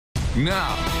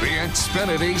Now, the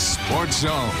Xfinity Sports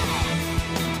Zone.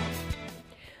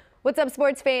 What's up,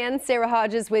 sports fans? Sarah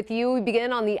Hodges with you. We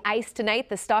begin on the ice tonight.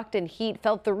 The Stockton Heat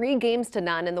fell 3 games to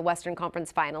none in the Western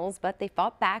Conference Finals, but they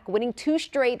fought back, winning 2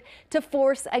 straight to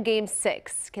force a Game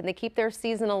 6. Can they keep their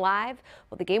season alive?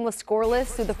 Well, the game was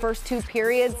scoreless through the first 2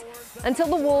 periods until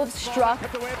the Wolves struck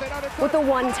with a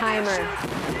one-timer.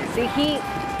 The Heat,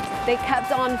 they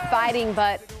kept on fighting,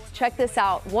 but check this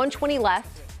out. 1:20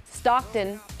 left.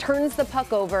 Stockton turns the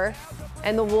puck over,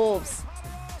 and the Wolves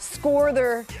score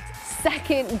their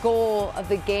second goal of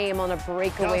the game on a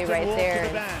breakaway right there.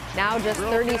 Now just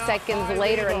 30 seconds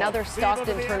later, another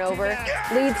Stockton turnover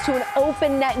leads to an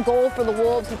open net goal for the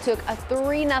Wolves, who took a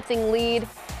 3-0 lead,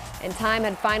 and time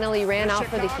had finally ran out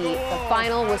for the Heat. The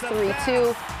final was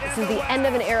 3-2. This is the end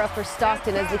of an era for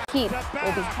Stockton, as the Heat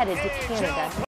will be headed to Canada.